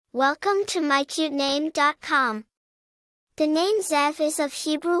Welcome to mycutename.com. The name Zev is of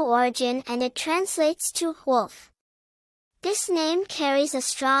Hebrew origin and it translates to wolf. This name carries a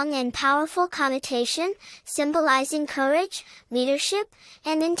strong and powerful connotation, symbolizing courage, leadership,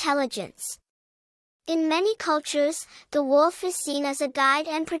 and intelligence. In many cultures, the wolf is seen as a guide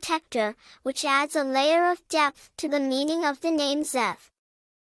and protector, which adds a layer of depth to the meaning of the name Zev.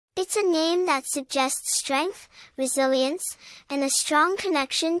 It's a name that suggests strength, resilience, and a strong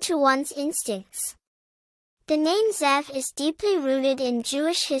connection to one's instincts. The name Zev is deeply rooted in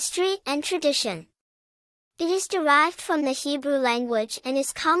Jewish history and tradition. It is derived from the Hebrew language and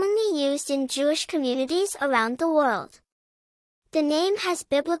is commonly used in Jewish communities around the world. The name has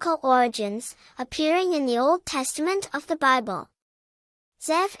biblical origins, appearing in the Old Testament of the Bible.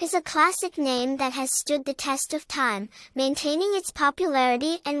 Zev is a classic name that has stood the test of time, maintaining its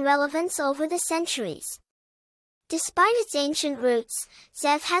popularity and relevance over the centuries. Despite its ancient roots,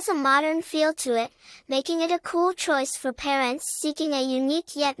 Zev has a modern feel to it, making it a cool choice for parents seeking a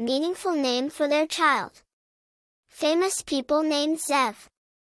unique yet meaningful name for their child. Famous people named Zev.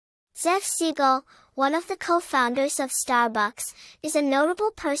 Zev Segal, one of the co-founders of Starbucks, is a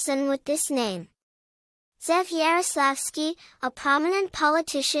notable person with this name. Zev Yaroslavsky, a prominent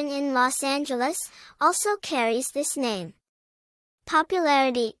politician in Los Angeles, also carries this name.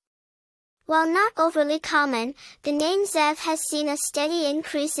 Popularity. While not overly common, the name Zev has seen a steady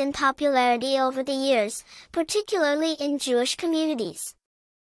increase in popularity over the years, particularly in Jewish communities.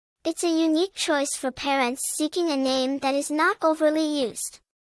 It's a unique choice for parents seeking a name that is not overly used.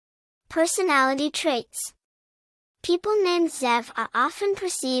 Personality traits. People named Zev are often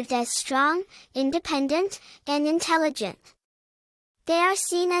perceived as strong, independent, and intelligent. They are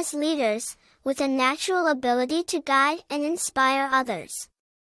seen as leaders, with a natural ability to guide and inspire others.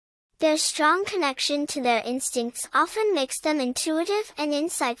 Their strong connection to their instincts often makes them intuitive and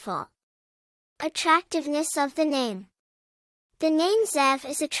insightful. Attractiveness of the name. The name Zev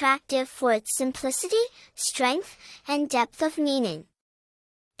is attractive for its simplicity, strength, and depth of meaning.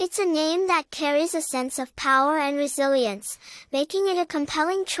 It's a name that carries a sense of power and resilience, making it a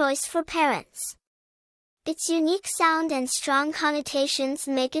compelling choice for parents. Its unique sound and strong connotations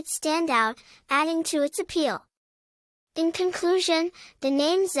make it stand out, adding to its appeal. In conclusion, the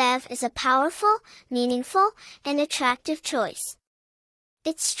name Zev is a powerful, meaningful, and attractive choice.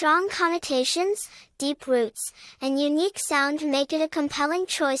 Its strong connotations, deep roots, and unique sound make it a compelling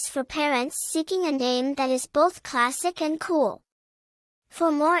choice for parents seeking a name that is both classic and cool. For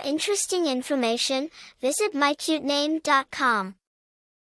more interesting information, visit mycutename.com.